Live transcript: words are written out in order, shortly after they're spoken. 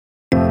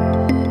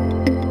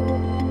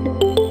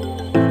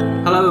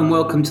and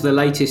welcome to the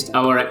latest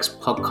ORX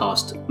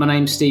podcast. My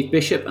name's Steve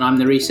Bishop and I'm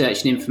the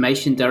Research and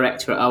Information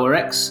Director at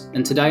ORX,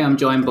 and today I'm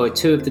joined by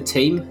two of the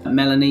team,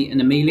 Melanie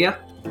and Amelia.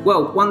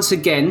 Well, once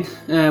again,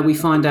 we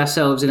find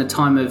ourselves in a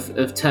time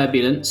of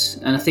turbulence,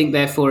 and I think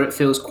therefore it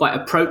feels quite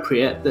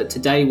appropriate that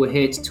today we're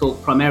here to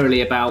talk primarily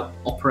about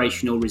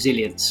operational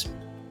resilience.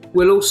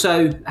 We'll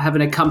also have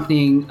an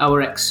accompanying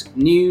ORX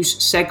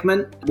news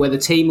segment where the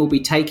team will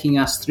be taking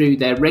us through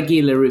their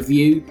regular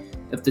review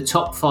of the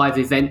top 5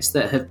 events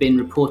that have been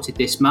reported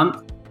this month.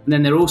 And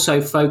then they're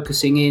also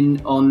focusing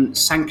in on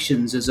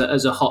sanctions as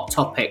a hot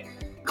topic.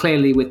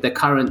 Clearly, with the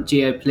current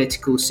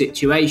geopolitical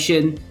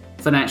situation,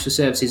 financial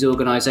services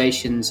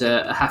organisations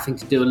are having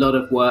to do a lot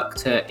of work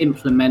to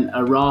implement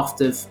a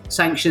raft of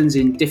sanctions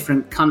in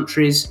different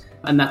countries.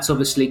 And that's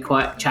obviously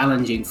quite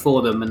challenging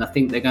for them. And I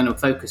think they're going to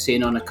focus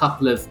in on a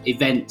couple of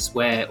events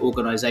where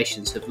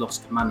organisations have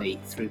lost money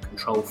through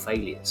control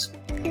failures.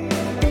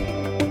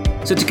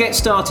 So to get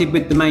started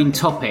with the main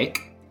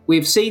topic,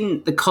 we've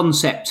seen the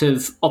concept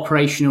of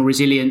operational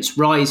resilience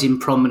rise in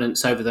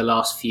prominence over the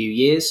last few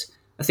years.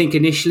 I think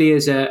initially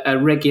as a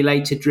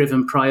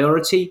regulator-driven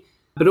priority,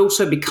 but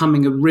also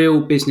becoming a real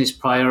business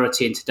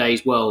priority in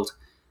today's world.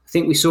 I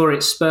think we saw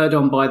it spurred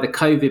on by the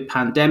COVID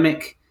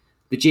pandemic,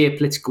 the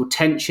geopolitical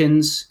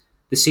tensions,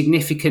 the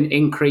significant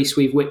increase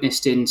we've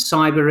witnessed in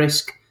cyber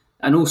risk,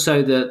 and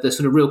also the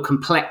sort of real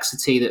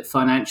complexity that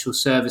financial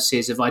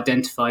services have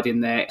identified in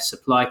their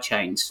supply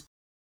chains.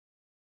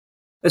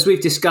 As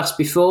we've discussed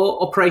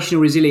before, operational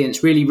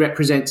resilience really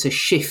represents a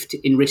shift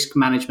in risk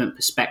management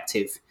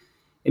perspective.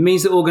 It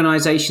means that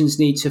organisations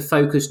need to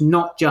focus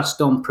not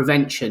just on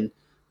prevention,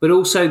 but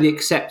also the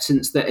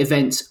acceptance that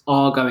events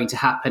are going to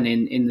happen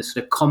in the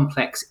sort of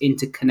complex,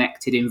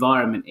 interconnected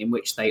environment in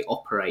which they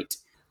operate.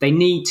 They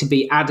need to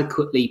be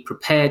adequately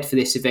prepared for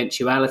this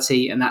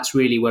eventuality, and that's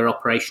really where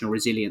operational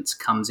resilience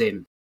comes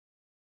in.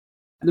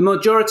 The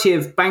majority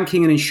of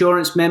banking and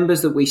insurance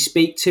members that we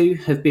speak to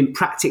have been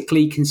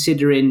practically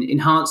considering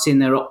enhancing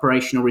their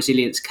operational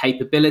resilience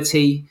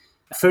capability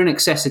for in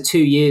excess of 2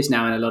 years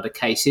now in a lot of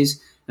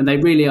cases, and they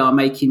really are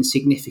making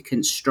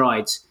significant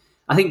strides.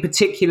 I think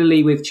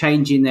particularly with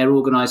changing their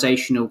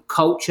organisational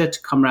culture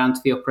to come around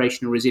to the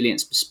operational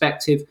resilience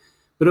perspective,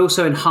 but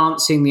also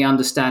enhancing the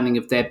understanding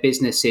of their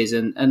businesses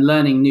and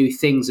learning new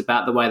things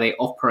about the way they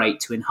operate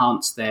to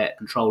enhance their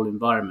control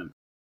environment.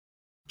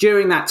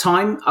 During that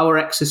time,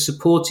 ORX has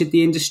supported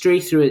the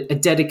industry through a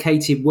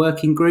dedicated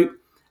working group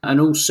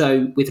and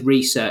also with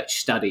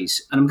research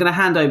studies. And I'm going to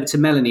hand over to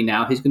Melanie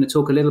now, who's going to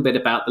talk a little bit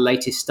about the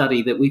latest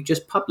study that we've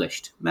just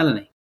published.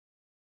 Melanie.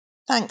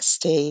 Thanks,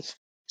 Steve.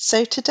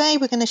 So today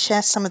we're going to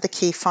share some of the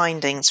key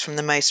findings from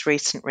the most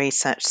recent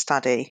research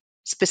study,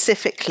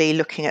 specifically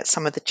looking at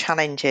some of the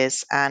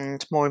challenges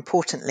and, more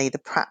importantly, the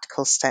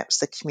practical steps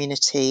the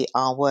community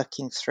are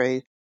working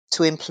through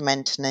to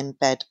implement and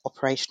embed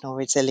operational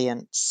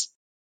resilience.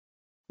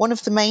 One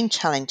of the main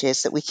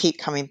challenges that we keep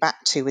coming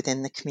back to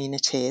within the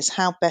community is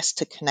how best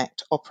to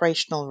connect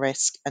operational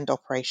risk and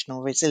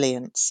operational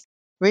resilience,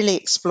 really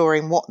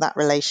exploring what that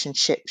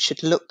relationship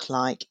should look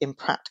like in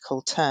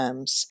practical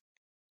terms.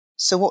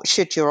 So what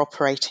should your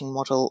operating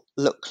model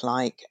look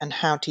like, and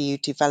how do you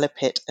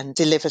develop it and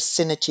deliver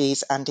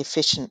synergies and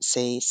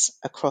efficiencies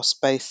across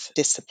both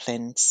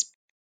disciplines?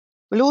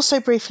 We'll also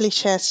briefly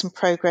share some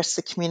progress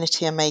the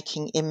community are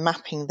making in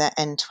mapping their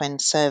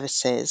end-to-end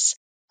services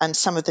and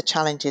some of the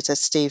challenges,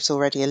 as Steve's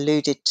already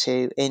alluded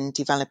to, in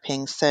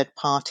developing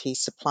third-party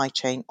supply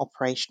chain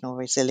operational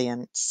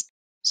resilience.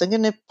 So I'm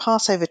going to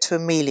pass over to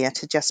Amelia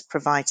to just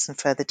provide some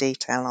further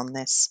detail on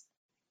this.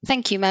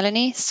 Thank you,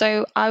 Melanie.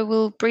 So I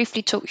will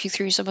briefly talk you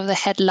through some of the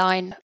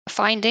headline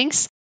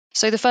findings.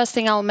 So the first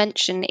thing I'll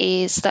mention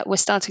is that we're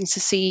starting to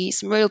see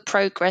some real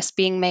progress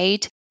being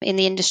made in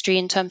the industry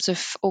in terms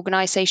of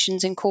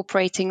organisations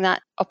incorporating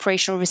that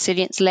operational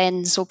resilience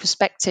lens or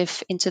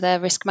perspective into their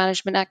risk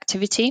management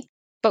activity.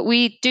 But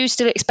we do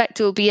still expect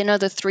it will be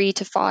another 3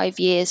 to 5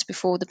 years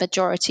before the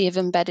majority have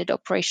embedded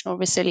operational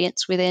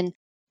resilience within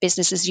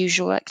business as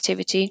usual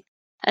activity.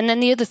 And then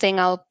the other thing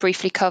I'll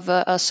briefly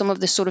cover are some of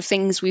the sort of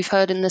things we've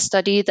heard in the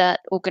study that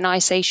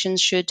organisations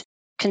should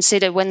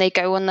consider when they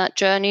go on that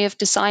journey of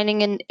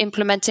designing and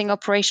implementing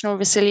operational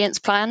resilience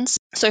plans.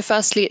 So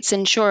firstly, it's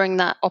ensuring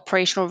that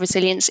operational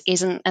resilience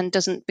isn't and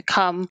doesn't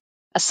become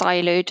a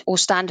siloed or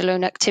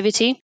standalone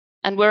activity.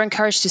 And we're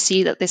encouraged to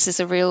see that this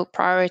is a real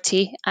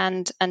priority,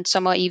 and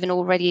some are even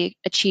already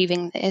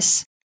achieving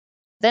this.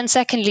 Then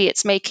secondly,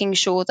 it's making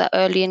sure that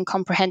early and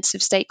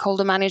comprehensive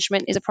stakeholder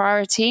management is a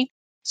priority.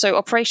 So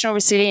operational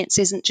resilience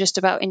isn't just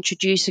about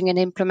introducing and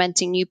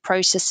implementing new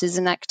processes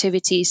and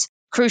activities.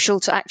 Crucial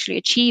to actually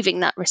achieving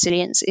that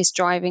resilience is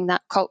driving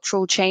that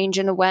cultural change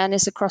and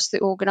awareness across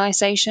the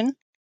organisation.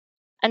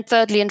 And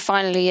thirdly and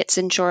finally, it's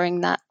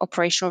ensuring that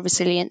operational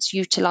resilience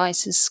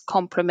utilises,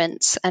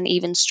 complements, and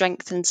even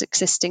strengthens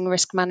existing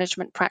risk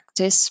management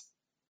practice.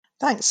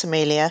 Thanks,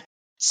 Amelia.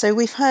 So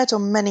we've heard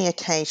on many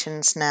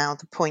occasions now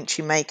the point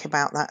you make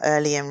about that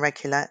early and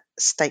regular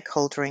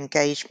stakeholder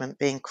engagement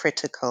being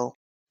critical.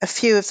 A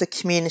few of the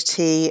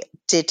community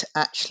did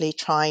actually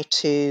try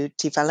to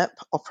develop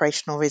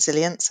operational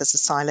resilience as a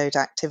siloed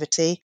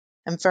activity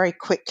and very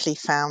quickly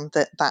found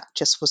that that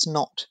just was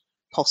not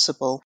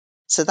possible.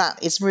 So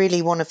that is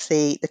really one of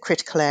the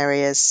critical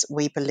areas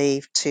we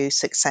believe to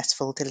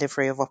successful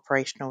delivery of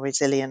operational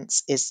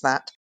resilience is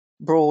that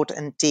broad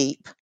and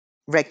deep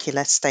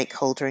regular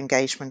stakeholder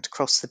engagement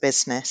across the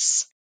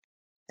business.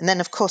 And then,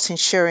 of course,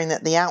 ensuring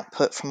that the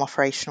output from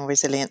operational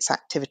resilience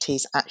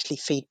activities actually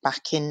feed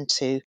back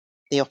into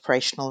the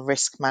operational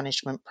risk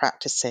management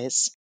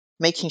practices,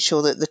 making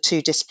sure that the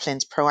two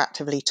disciplines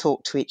proactively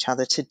talk to each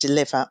other to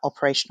deliver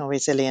operational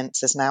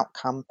resilience as an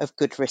outcome of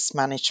good risk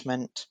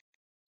management.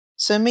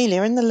 So,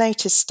 Amelia, in the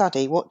latest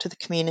study, what do the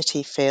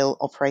community feel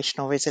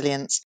operational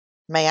resilience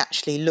may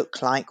actually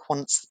look like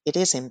once it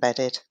is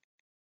embedded?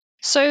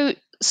 So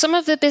some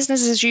of the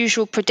business as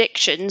usual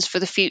predictions for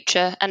the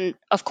future, and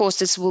of course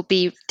this will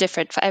be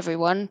different for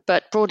everyone,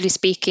 but broadly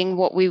speaking,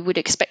 what we would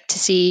expect to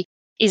see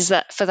is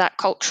that for that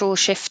cultural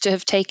shift to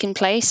have taken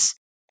place,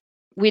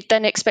 we'd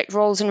then expect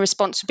roles and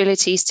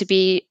responsibilities to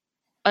be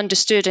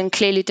understood and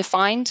clearly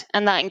defined,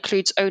 and that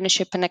includes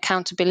ownership and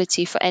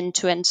accountability for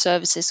end-to-end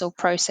services or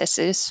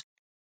processes.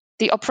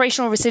 The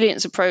operational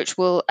resilience approach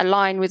will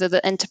align with other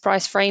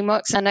enterprise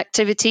frameworks and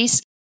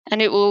activities, and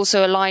it will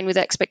also align with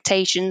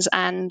expectations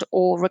and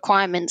or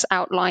requirements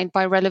outlined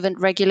by relevant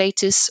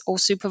regulators or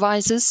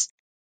supervisors.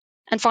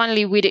 And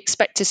finally, we'd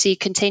expect to see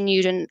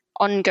continued and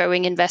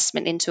ongoing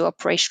investment into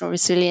operational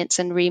resilience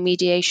and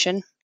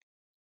remediation.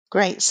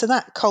 Great. So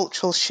that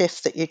cultural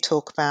shift that you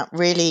talk about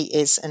really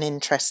is an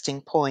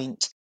interesting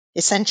point.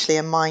 Essentially,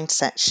 a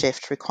mindset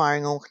shift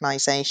requiring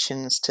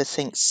organisations to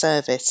think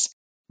service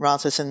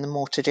rather than the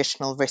more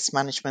traditional risk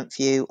management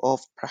view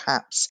of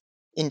perhaps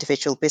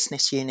individual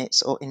business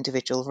units or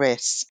individual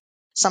risks.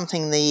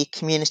 Something the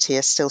community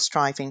is still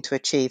striving to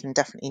achieve and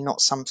definitely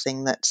not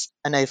something that's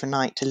an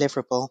overnight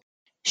deliverable.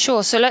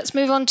 Sure. So let's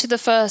move on to the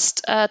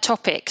first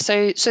topic.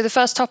 So the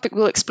first topic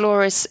we'll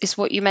explore is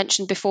what you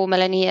mentioned before,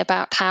 Melanie,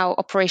 about how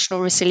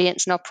operational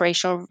resilience and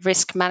operational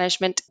risk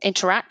management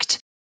interact.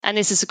 And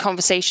this is a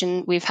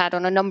conversation we've had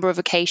on a number of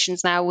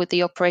occasions now with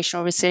the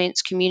operational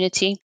resilience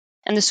community.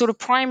 And the sort of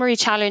primary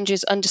challenge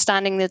is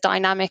understanding the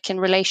dynamic and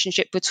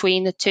relationship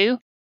between the two,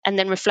 and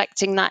then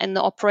reflecting that in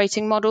the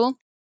operating model.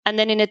 And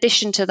then in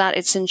addition to that,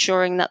 it's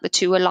ensuring that the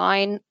two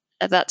align,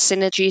 that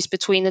synergies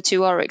between the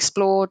two are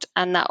explored,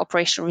 and that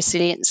operational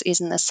resilience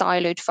isn't a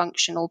siloed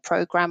functional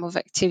program of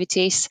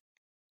activities.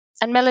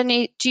 And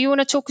Melanie, do you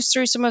want to talk us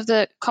through some of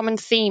the common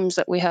themes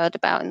that we heard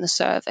about in the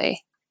survey?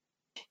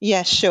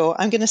 Yeah, sure.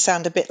 I'm going to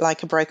sound a bit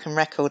like a broken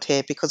record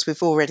here because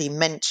we've already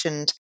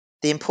mentioned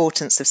the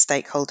importance of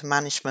stakeholder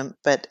management,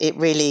 but it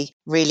really,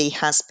 really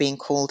has been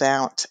called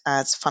out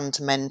as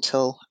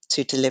fundamental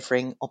to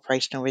delivering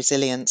operational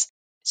resilience.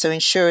 So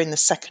ensuring the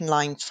second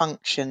line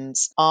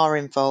functions are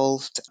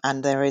involved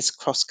and there is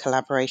cross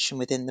collaboration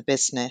within the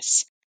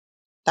business.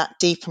 That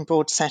deep and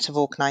broad set of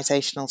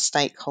organisational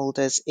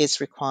stakeholders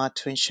is required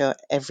to ensure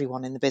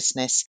everyone in the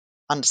business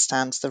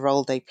understands the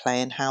role they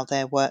play and how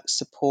their work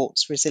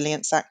supports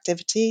resilience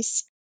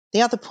activities.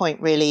 The other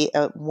point, really,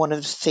 one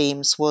of the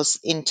themes was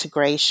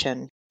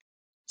integration.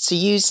 So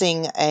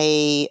using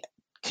a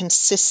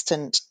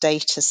consistent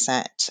data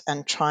set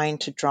and trying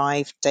to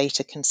drive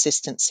data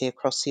consistency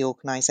across the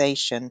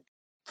organisation,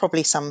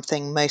 probably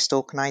something most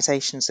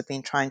organisations have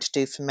been trying to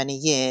do for many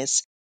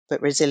years,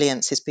 but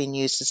resilience has been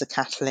used as a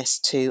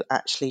catalyst to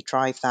actually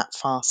drive that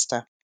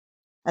faster.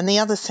 And the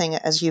other thing,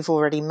 as you've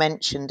already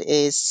mentioned,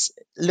 is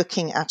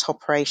looking at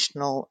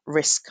operational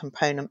risk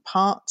component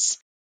parts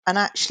and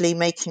actually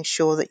making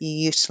sure that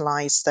you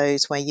utilise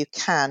those where you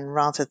can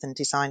rather than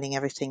designing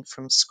everything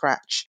from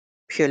scratch,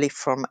 purely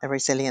from a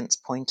resilience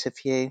point of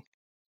view.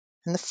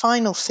 And the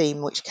final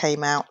theme which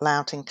came out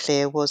loud and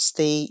clear was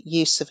the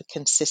use of a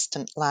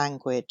consistent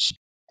language.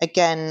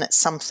 Again,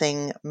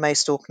 something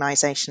most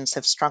organisations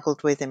have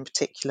struggled with, in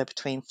particular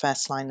between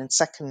first line and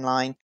second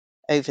line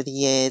over the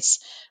years.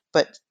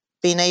 But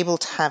being able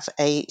to have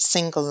a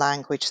single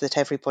language that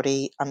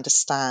everybody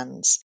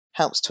understands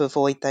helps to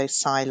avoid those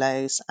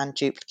silos and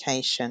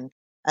duplication.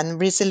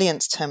 And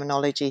resilience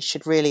terminology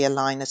should really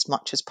align as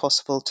much as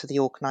possible to the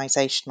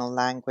organisational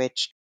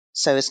language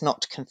so as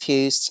not to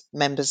confuse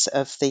members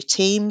of the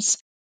teams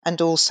and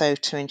also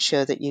to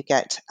ensure that you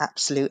get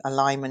absolute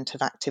alignment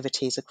of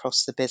activities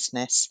across the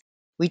business.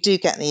 We do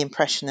get the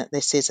impression that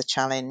this is a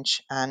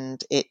challenge and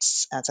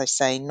it's, as I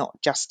say,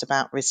 not just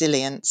about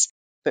resilience,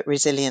 but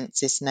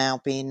resilience is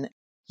now being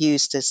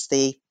used as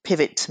the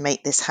pivot to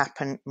make this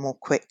happen more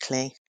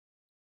quickly.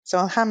 So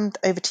I'll hand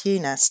over to you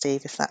now,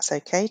 Steve, if that's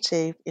okay,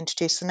 to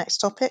introduce the next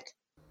topic.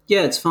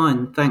 Yeah, it's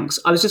fine. Thanks.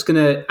 I was just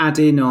going to add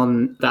in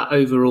on that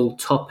overall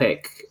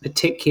topic,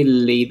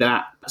 particularly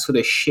that sort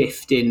of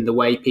shift in the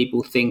way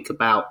people think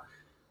about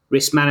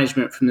risk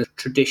management from the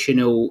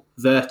traditional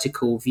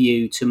vertical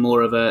view to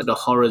more of the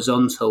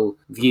horizontal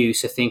view.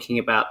 So thinking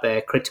about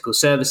their critical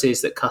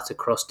services that cut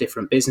across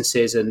different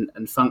businesses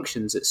and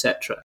functions,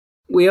 etc.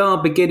 We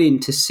are beginning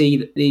to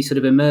see the sort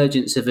of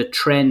emergence of a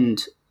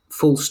trend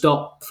full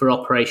stop for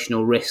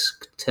operational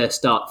risk to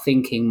start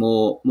thinking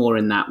more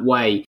in that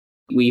way.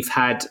 We've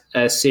had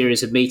a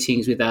series of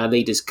meetings with our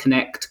Leaders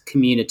Connect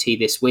community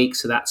this week.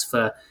 So that's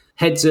for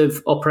heads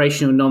of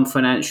operational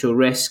non-financial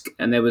risk.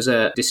 And there was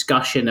a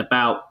discussion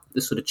about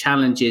the sort of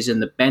challenges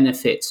and the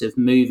benefits of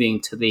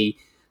moving to the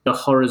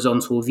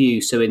horizontal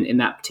view. So in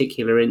that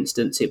particular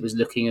instance, it was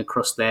looking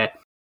across their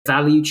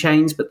value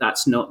chains, but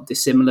that's not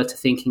dissimilar to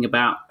thinking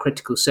about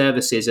critical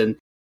services and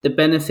the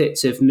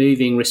benefits of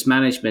moving risk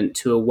management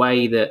to a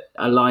way that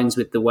aligns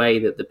with the way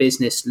that the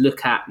business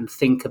look at and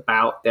think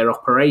about their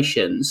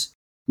operations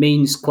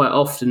means quite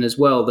often as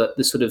well that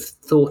the sort of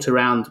thought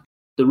around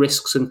the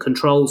risks and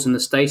controls and the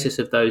status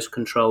of those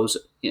controls,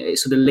 it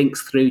sort of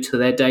links through to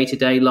their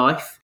day-to-day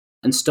life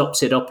and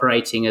stops it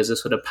operating as a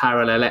sort of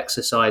parallel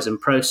exercise and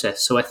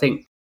process. So I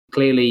think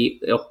clearly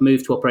the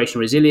move to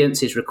operational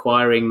resilience is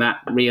requiring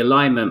that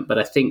realignment, but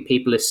I think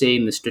people are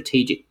seeing the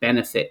strategic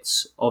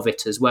benefits of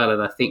it as well.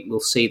 And I think we'll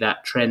see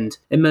that trend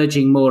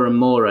emerging more and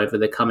more over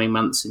the coming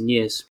months and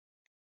years.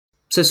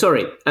 So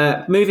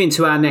moving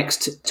to our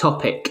next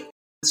topic.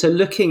 So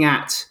looking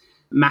at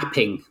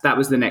mapping, that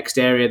was the next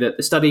area that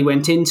the study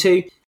went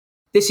into.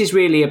 This is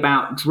really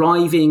about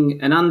driving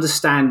an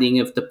understanding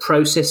of the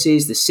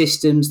processes, the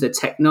systems, the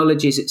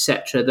technologies,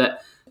 etc.,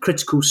 that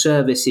critical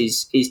service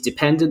is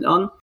dependent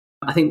on.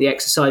 I think the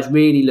exercise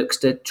really looks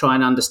to try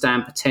and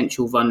understand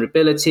potential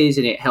vulnerabilities,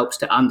 and it helps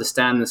to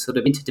understand the sort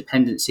of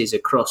interdependencies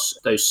across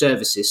those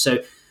services. So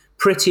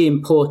pretty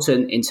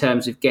important in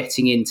terms of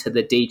getting into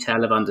the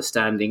detail of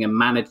understanding and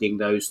managing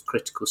those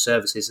critical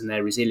services and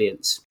their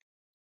resilience.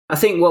 I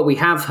think what we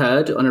have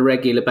heard on a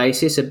regular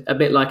basis, a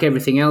bit like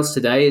everything else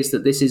today, is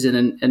that this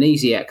isn't an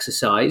easy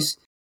exercise.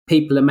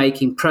 People are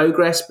making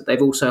progress, but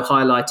they've also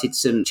highlighted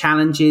some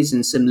challenges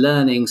and some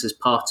learnings as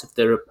part of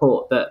the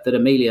report that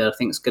Amelia, I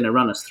think, is going to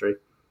run us through.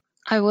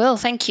 I will,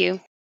 thank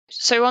you.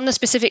 So on the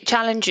specific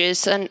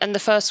challenges, and the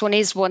first one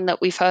is one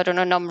that we've heard on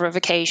a number of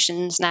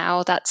occasions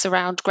now, that's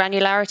around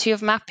granularity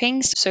of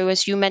mappings. So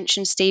as you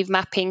mentioned, Steve,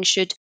 mapping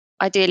should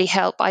ideally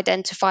help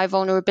identify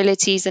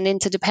vulnerabilities and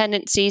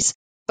interdependencies.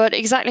 But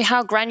exactly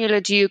how granular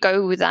do you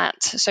go with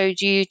that? So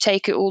do you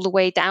take it all the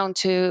way down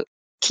to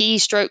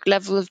keystroke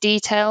level of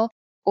detail,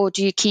 or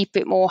do you keep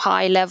it more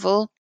high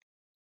level?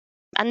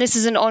 And this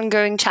is an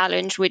ongoing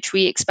challenge, which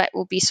we expect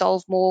will be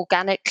solved more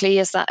organically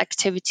as that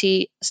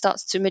activity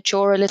starts to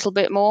mature a little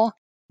bit more.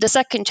 The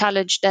second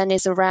challenge then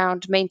is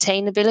around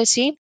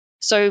maintainability.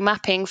 So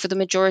mapping for the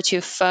majority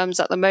of firms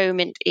at the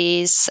moment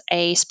is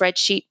a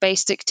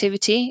spreadsheet-based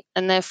activity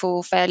and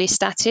therefore fairly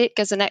static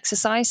as an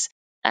exercise.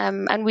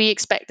 And we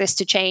expect this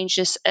to change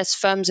as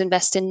firms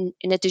invest in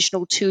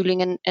additional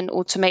tooling and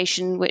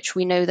automation, which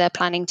we know they're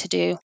planning to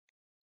do.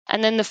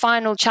 And then the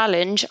final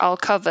challenge I'll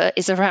cover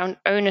is around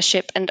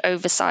ownership and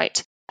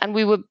oversight. And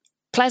we were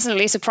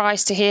pleasantly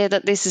surprised to hear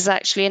that this is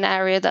actually an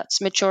area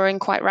that's maturing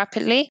quite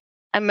rapidly.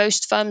 And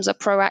most firms are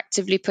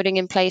proactively putting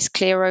in place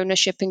clear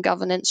ownership and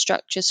governance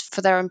structures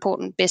for their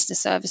important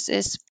business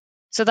services.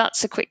 So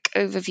that's a quick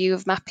overview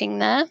of mapping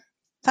there.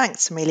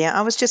 Thanks, Amelia.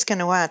 I was just going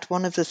to add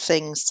one of the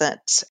things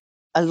that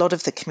a lot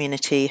of the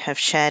community have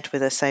shared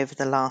with us over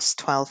the last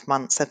 12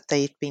 months that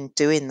they've been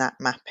doing that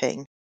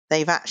mapping.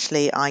 They've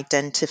actually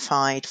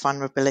identified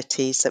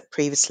vulnerabilities that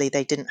previously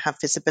they didn't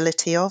have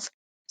visibility of.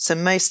 So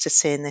most are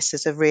seeing this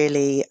as a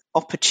really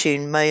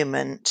opportune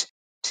moment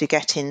to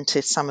get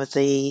into some of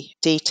the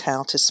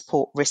detail to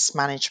support risk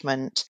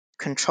management,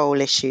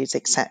 control issues,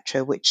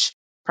 etc., which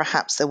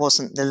perhaps there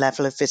wasn't the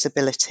level of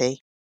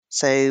visibility.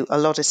 So a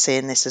lot are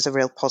seeing this as a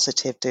real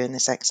positive doing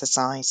this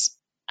exercise.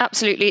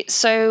 Absolutely.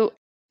 So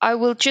I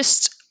will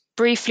just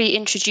briefly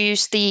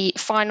introduce the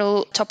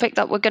final topic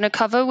that we're going to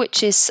cover,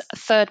 which is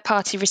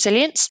third-party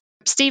resilience.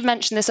 Steve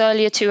mentioned this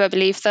earlier too, I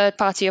believe.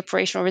 Third-party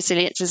operational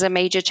resilience is a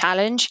major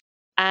challenge,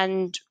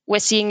 and we're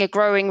seeing a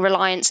growing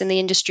reliance in the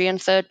industry on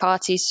third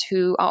parties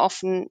who are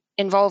often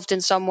involved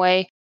in some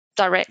way,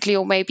 directly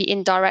or maybe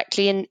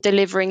indirectly, in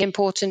delivering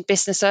important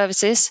business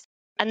services.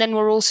 And then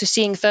we're also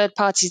seeing third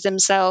parties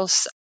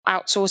themselves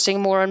outsourcing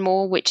more and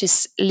more, which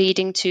is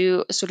leading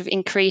to a sort of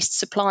increased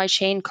supply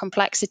chain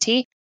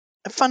complexity.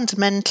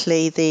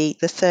 Fundamentally, the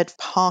third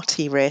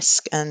party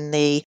risk and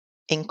the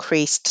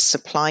increased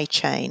supply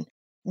chain,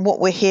 what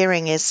we're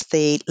hearing is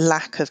the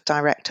lack of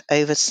direct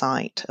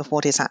oversight of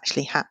what is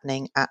actually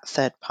happening at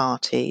third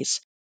parties.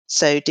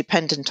 So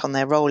dependent on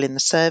their role in the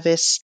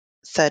service,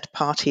 third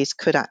parties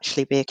could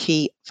actually be a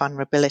key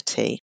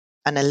vulnerability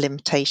and a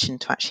limitation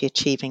to actually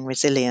achieving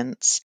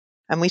resilience.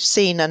 And we've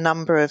seen a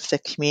number of the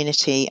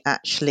community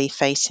actually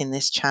facing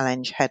this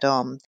challenge head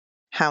on.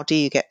 How do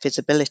you get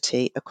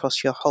visibility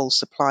across your whole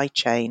supply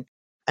chain?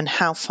 And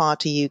how far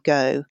do you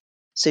go?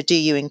 So do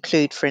you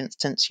include, for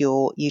instance,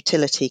 your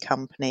utility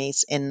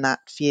companies in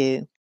that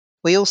view?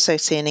 We also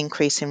see an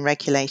increase in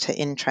regulator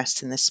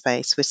interest in this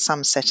space, with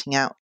some setting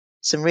out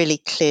some really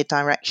clear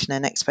direction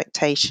and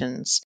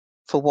expectations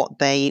for what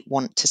they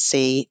want to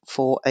see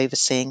for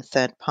overseeing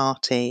third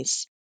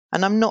parties.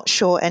 And I'm not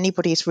sure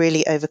anybody's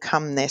really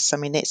overcome this. I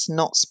mean, it's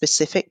not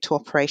specific to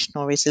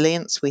operational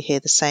resilience. We hear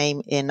the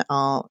same in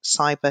our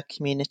cyber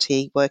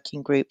community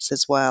working groups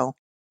as well.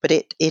 But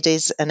it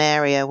is an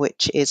area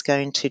which is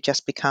going to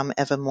just become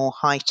ever more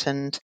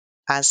heightened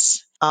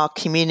as our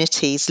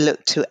communities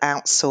look to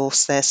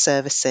outsource their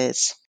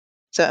services.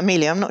 So,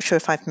 Amelia, I'm not sure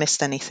if I've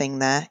missed anything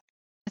there.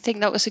 I think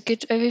that was a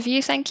good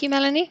overview. Thank you,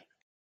 Melanie.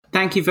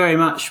 Thank you very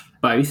much,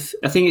 both.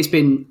 I think it's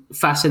been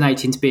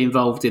fascinating to be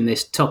involved in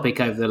this topic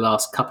over the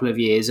last couple of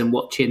years and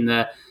watching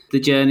the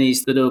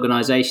journeys that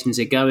organisations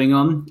are going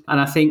on. And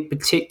I think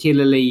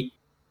particularly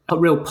a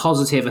real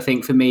positive, I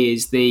think, for me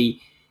is the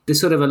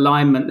sort of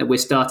alignment that we're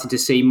starting to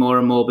see more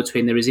and more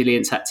between the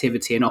resilience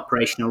activity and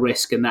operational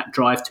risk, and that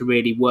drive to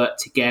really work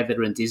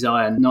together and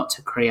desire not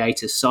to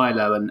create a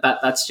silo. And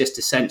that's just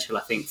essential,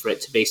 I think, for it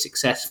to be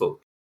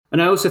successful.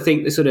 And I also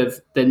think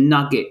the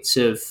nuggets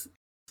of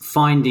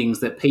findings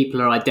that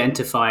people are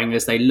identifying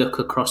as they look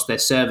across their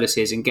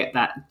services and get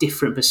that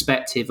different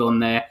perspective on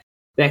their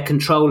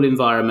control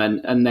environment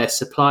and their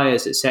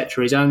suppliers,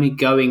 etc., is only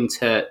going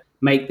to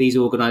make these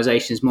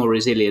organisations more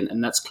resilient,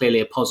 and that's clearly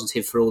a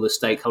positive for all the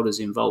stakeholders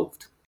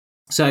involved.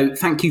 So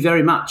thank you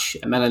very much,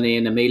 Melanie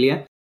and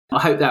Amelia.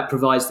 I hope that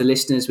provides the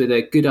listeners with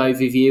a good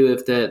overview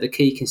of the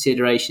key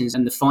considerations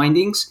and the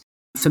findings.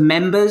 For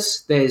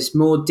members, there's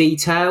more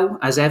detail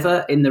as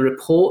ever in the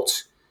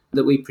report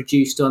that we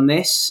produced on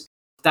this.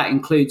 That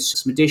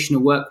includes some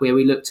additional work where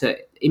we looked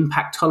at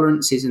impact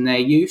tolerances and their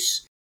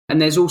use.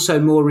 And there's also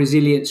more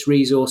resilience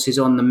resources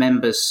on the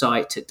members'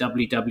 site at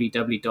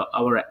www.orx.org.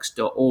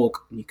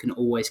 And you can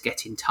always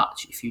get in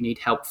touch if you need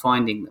help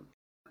finding them.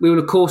 We will,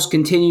 of course,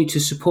 continue to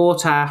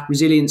support our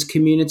resilience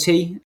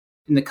community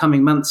in the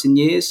coming months and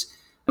years.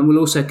 And we'll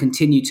also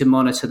continue to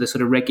monitor the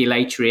sort of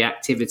regulatory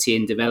activity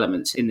and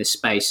developments in this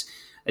space.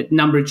 A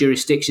number of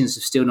jurisdictions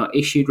have still not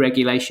issued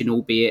regulation,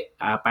 albeit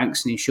our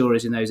banks and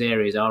insurers in those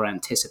areas are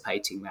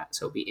anticipating that.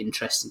 So it'll be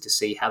interesting to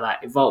see how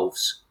that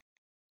evolves.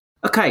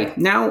 Okay,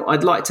 now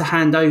I'd like to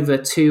hand over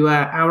to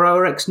our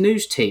ORX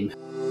News team.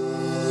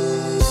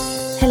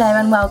 Hello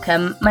and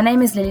welcome. My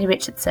name is Lily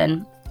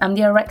Richardson. I'm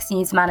the ORX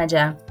News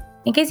Manager.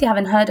 In case you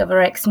haven't heard of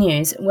ORX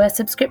News, we're a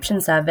subscription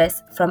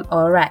service from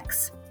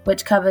ORX,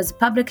 which covers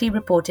publicly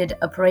reported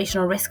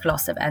operational risk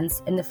loss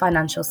events in the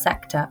financial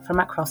sector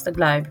from across the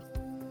globe.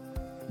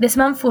 This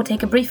month, we'll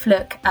take a brief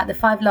look at the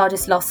 5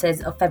 largest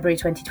losses of February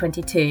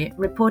 2022,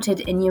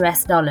 reported in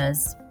US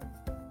dollars.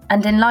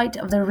 And in light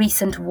of the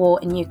recent war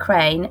in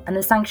Ukraine and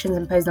the sanctions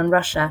imposed on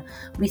Russia,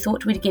 we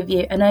thought we'd give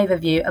you an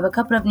overview of a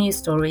couple of news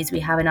stories we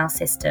have in our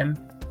system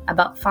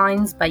about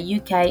fines by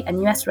UK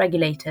and US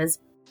regulators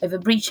over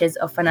breaches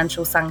of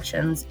financial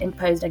sanctions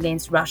imposed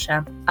against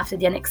Russia after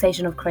the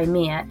annexation of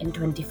Crimea in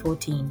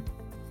 2014.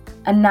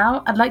 And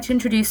now, I'd like to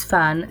introduce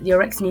Fern, the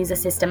ORX News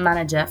Assistant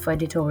Manager for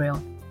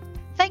Editorial.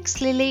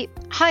 Thanks, Lily.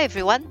 Hi,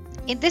 everyone.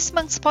 In this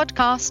month's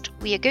podcast,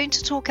 we are going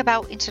to talk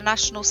about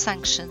international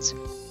sanctions.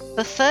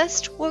 But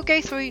first, we'll go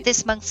through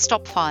this month's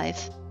top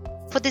 5.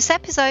 For this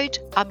episode,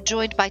 I'm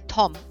joined by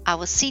Tom,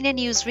 our senior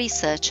news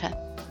researcher.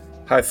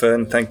 Hi,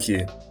 Fern. Thank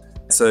you.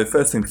 So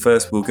first thing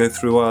first, we'll go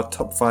through our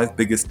top 5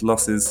 biggest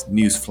losses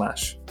news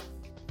flash.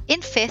 In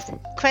 5th,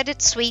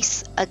 Credit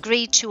Suisse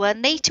agreed to a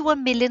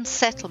 $81 million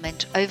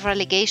settlement over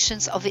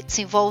allegations of its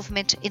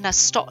involvement in a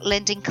stock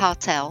lending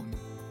cartel.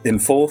 In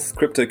 4th,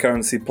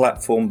 cryptocurrency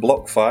platform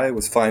BlockFi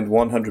was fined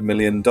 $100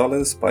 million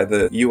by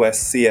the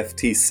US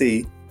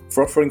CFTC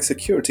for offering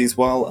securities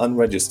while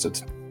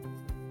unregistered.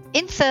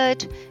 In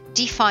 3rd,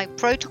 DeFi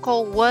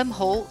protocol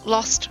Wormhole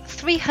lost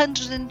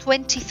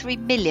 $323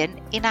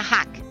 million in a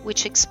hack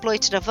which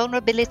exploited a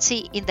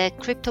vulnerability in their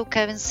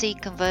cryptocurrency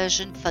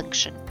conversion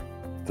function.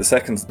 The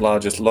second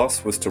largest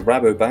loss was to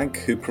Rabobank,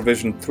 who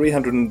provisioned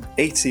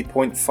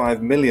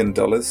 $380.5 million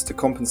to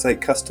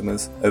compensate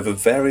customers over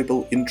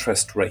variable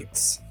interest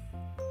rates.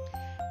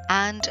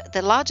 And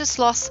the largest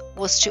loss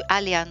was to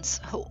Allianz,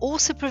 who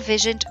also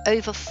provisioned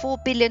over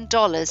 $4 billion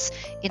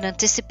in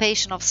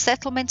anticipation of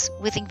settlements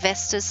with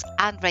investors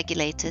and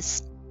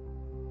regulators.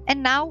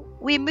 And now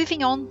we're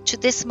moving on to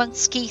this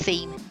month's key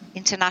theme,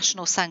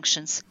 international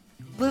sanctions.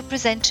 We'll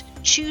present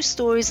 2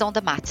 stories on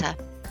the matter.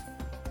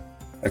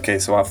 Okay,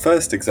 so our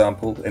first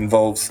example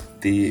involves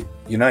the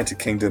United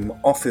Kingdom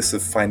Office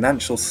of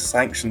Financial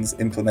Sanctions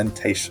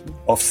Implementation,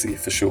 OFSI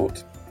for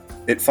short.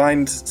 It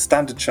fined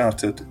Standard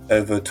Chartered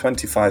over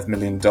 $25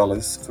 million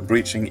for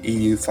breaching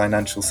EU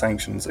financial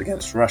sanctions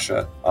against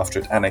Russia after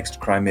it annexed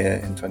Crimea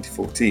in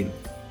 2014.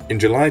 In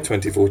July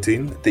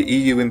 2014, the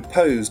EU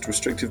imposed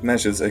restrictive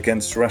measures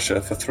against Russia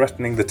for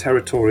threatening the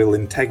territorial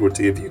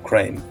integrity of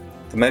Ukraine.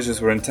 The measures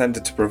were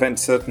intended to prevent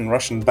certain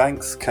Russian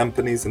banks,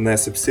 companies and their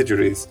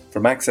subsidiaries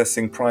from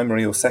accessing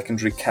primary or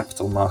secondary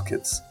capital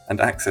markets and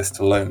access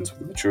to loans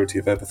with a maturity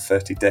of over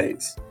 30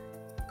 days.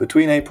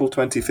 Between April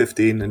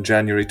 2015 and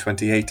January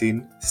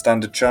 2018,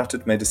 Standard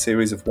Chartered made a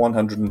series of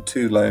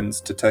 102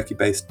 loans to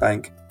Turkey-based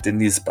bank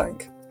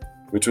Denizbank,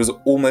 which was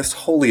almost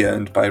wholly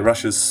owned by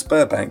Russia's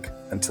Sberbank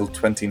until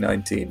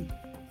 2019.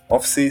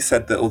 OFSI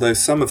said that although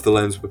some of the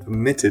loans were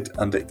permitted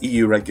under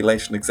EU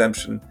regulation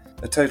exemption,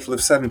 a total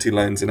of 70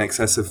 loans in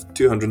excess of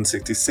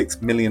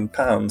 £266 million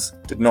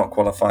did not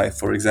qualify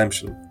for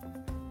exemption.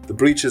 The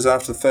breaches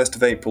after the 1st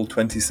of April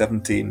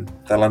 2017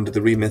 fell under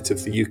the remit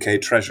of the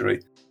UK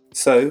Treasury.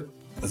 So,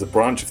 as a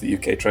branch of the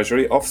UK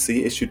Treasury,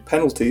 Ofsted issued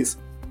penalties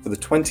for the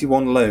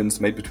 21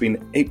 loans made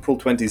between April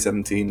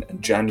 2017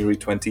 and January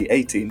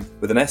 2018,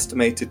 with an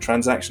estimated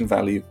transaction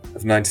value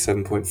of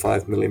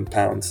 £97.5 million.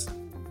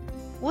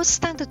 Was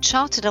Standard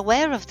Chartered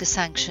aware of the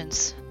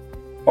sanctions?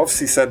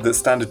 Ofsted said that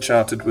Standard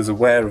Chartered was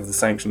aware of the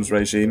sanctions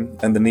regime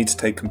and the need to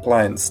take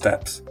compliance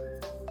steps.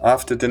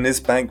 After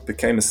DenizBank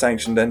became a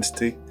sanctioned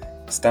entity,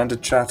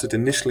 Standard Chartered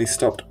initially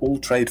stopped all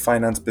trade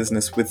finance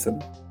business with them.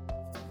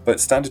 But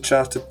Standard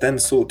Chartered then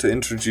sought to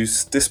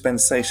introduce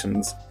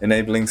dispensations,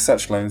 enabling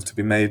such loans to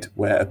be made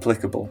where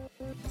applicable.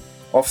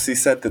 Ofsted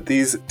said that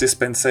these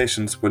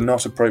dispensations were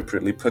not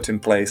appropriately put in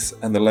place,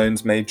 and the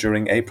loans made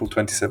during April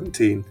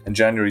 2017 and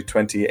January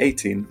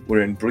 2018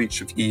 were in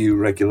breach of EU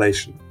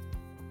regulation.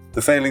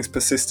 The failings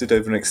persisted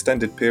over an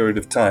extended period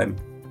of time,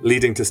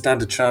 leading to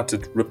Standard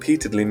Chartered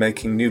repeatedly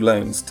making new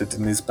loans to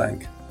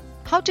DenizBank.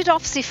 How did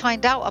Ofsted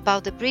find out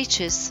about the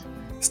breaches?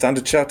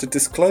 Standard Chartered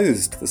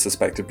disclosed the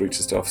suspected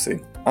breaches to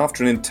Ofsted.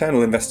 After an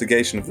internal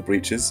investigation of the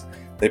breaches,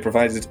 they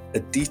provided a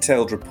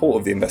detailed report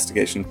of the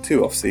investigation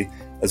to Ofsted,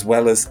 as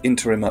well as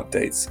interim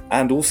updates,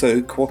 and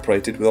also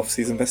cooperated with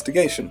Ofsted's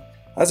investigation.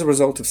 As a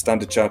result of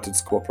Standard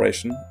Chartered's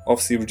cooperation,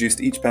 Ofsted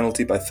reduced each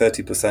penalty by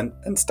 30%,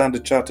 and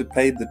Standard Chartered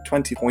paid the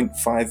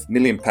 £20.5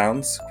 million,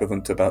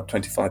 equivalent to about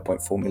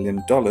 $25.4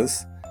 million,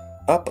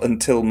 up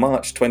until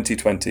March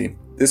 2020.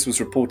 This was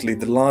reportedly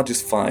the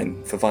largest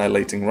fine for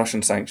violating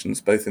Russian sanctions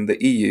both in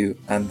the EU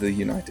and the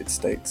United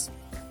States.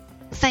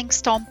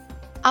 Thanks, Tom.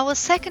 Our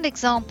second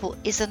example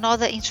is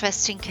another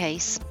interesting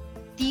case.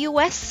 The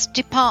US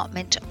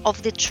Department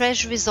of the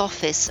Treasury's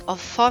Office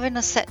of Foreign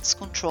Assets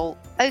Control,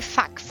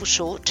 OFAC for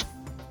short,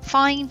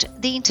 fined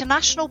the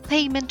international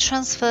payment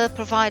transfer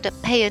provider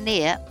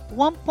Payoneer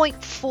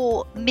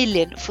 $1.4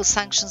 million for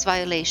sanctions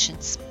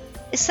violations.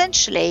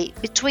 Essentially,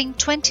 between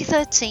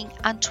 2013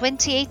 and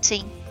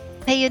 2018,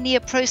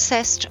 Payoneer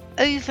processed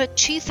over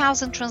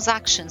 2,000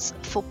 transactions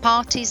for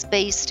parties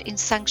based in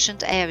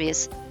sanctioned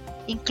areas,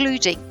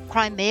 including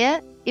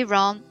Crimea,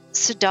 Iran,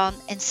 Sudan,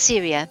 and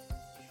Syria.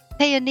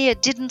 Payoneer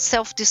didn't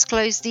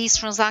self-disclose these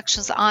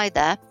transactions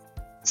either.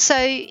 So,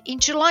 in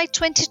July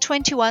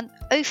 2021,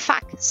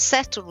 OFAC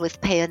settled with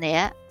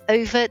Payoneer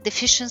over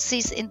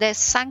deficiencies in their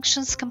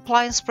sanctions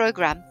compliance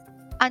program.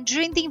 And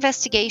during the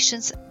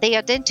investigations, they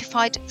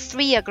identified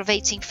 3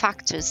 aggravating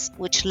factors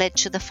which led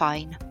to the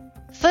fine.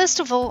 First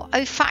of all,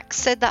 OFAC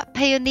said that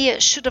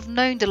Payoneer should have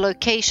known the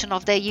location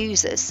of their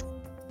users,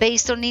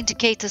 based on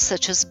indicators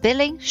such as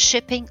billing,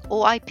 shipping,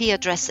 or IP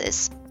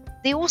addresses.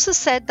 They also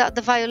said that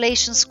the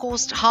violations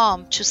caused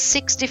harm to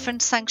 6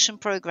 different sanction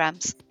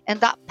programs,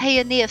 and that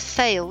Payoneer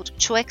failed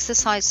to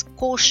exercise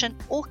caution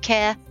or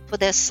care for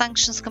their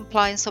sanctions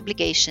compliance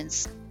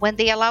obligations when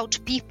they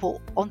allowed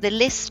people on the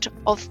list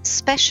of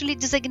specially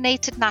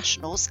designated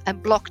nationals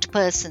and blocked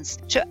persons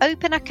to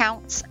open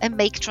accounts and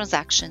make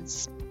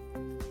transactions.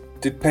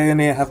 Did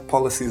Payoneer have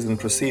policies and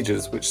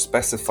procedures which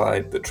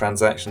specified that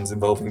transactions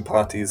involving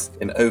parties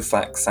in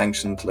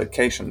OFAC-sanctioned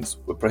locations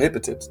were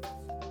prohibited?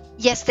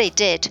 Yes, they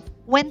did.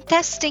 When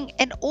testing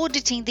and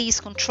auditing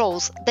these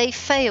controls, they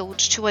failed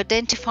to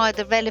identify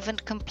the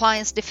relevant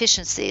compliance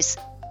deficiencies,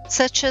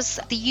 such as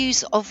the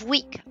use of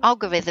weak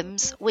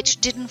algorithms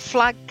which didn't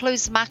flag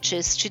close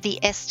matches to the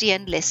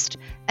SDN list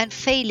and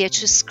failure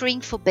to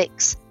screen for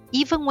BICs,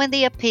 even when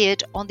they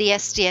appeared on the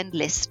SDN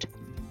list.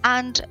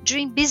 And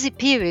during busy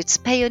periods,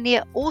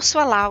 Payoneer also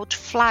allowed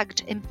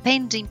flagged and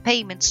pending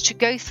payments to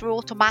go through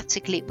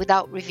automatically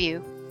without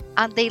review.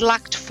 And they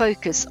lacked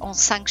focus on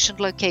sanctioned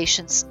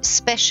locations,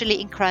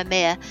 especially in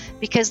Crimea,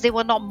 because they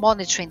were not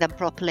monitoring them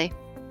properly.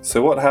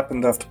 So what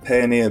happened after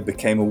Payoneer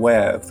became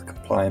aware of the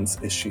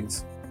compliance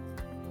issues?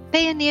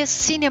 Payoneer's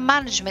senior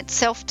management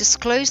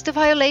self-disclosed the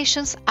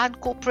violations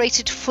and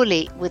cooperated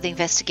fully with the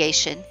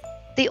investigation.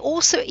 They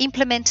also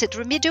implemented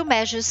remedial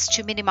measures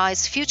to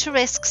minimize future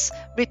risks,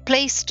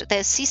 replaced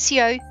their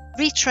CCO,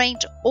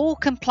 retrained all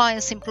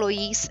compliance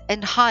employees,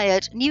 and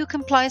hired new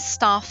compliance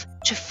staff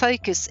to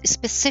focus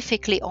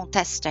specifically on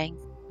testing.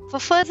 For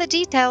further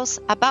details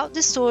about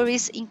the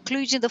stories,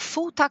 including the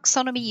full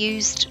taxonomy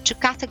used to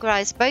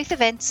categorize both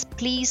events,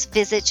 please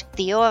visit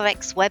the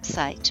ORX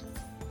website.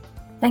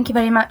 Thank you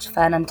very much,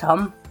 Fern and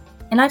Tom.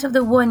 In light of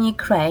the war in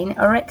Ukraine,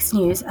 ORX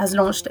News has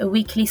launched a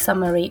weekly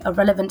summary of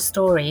relevant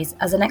stories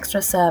as an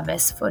extra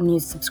service for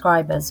news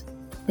subscribers.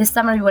 This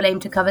summary will aim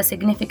to cover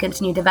significant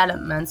new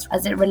developments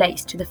as it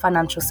relates to the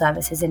financial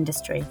services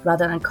industry,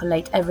 rather than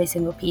collate every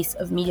single piece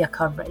of media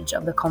coverage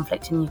of the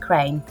conflict in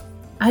Ukraine.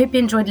 I hope you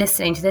enjoyed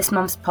listening to this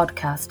month's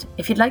podcast.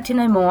 If you'd like to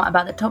know more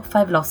about the top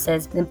 5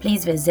 losses, then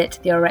please visit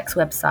the ORX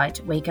website,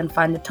 where you can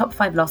find the top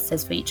 5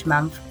 losses for each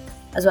month,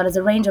 as well as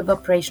a range of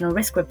operational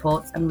risk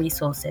reports and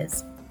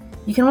resources.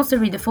 You can also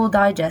read the full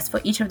digest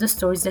for each of the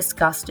stories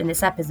discussed in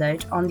this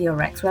episode on the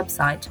ORX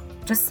website.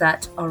 Just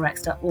search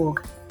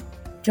orx.org.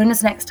 Join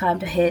us next time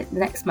to hear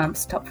next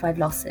month's top 5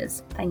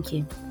 losses. Thank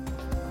you.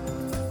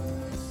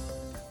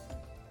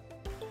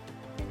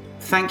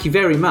 thank you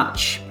very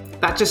much.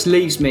 That just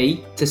leaves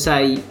me to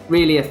say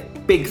really a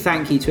big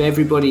thank you to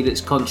everybody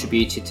that's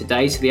contributed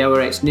today, to the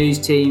ORX News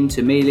team,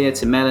 to Amelia,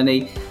 to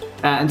Melanie,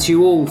 and to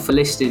you all for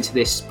listening to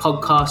this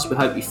podcast. We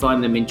hope you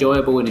find them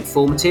enjoyable and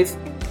informative.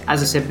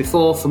 As I said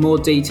before, for more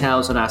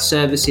details on our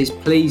services,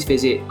 please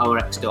visit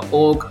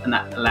orx.org, and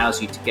that allows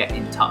you to get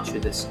in touch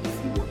with us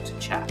if you want to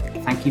chat.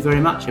 Thank you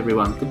very much,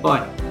 everyone.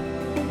 Goodbye.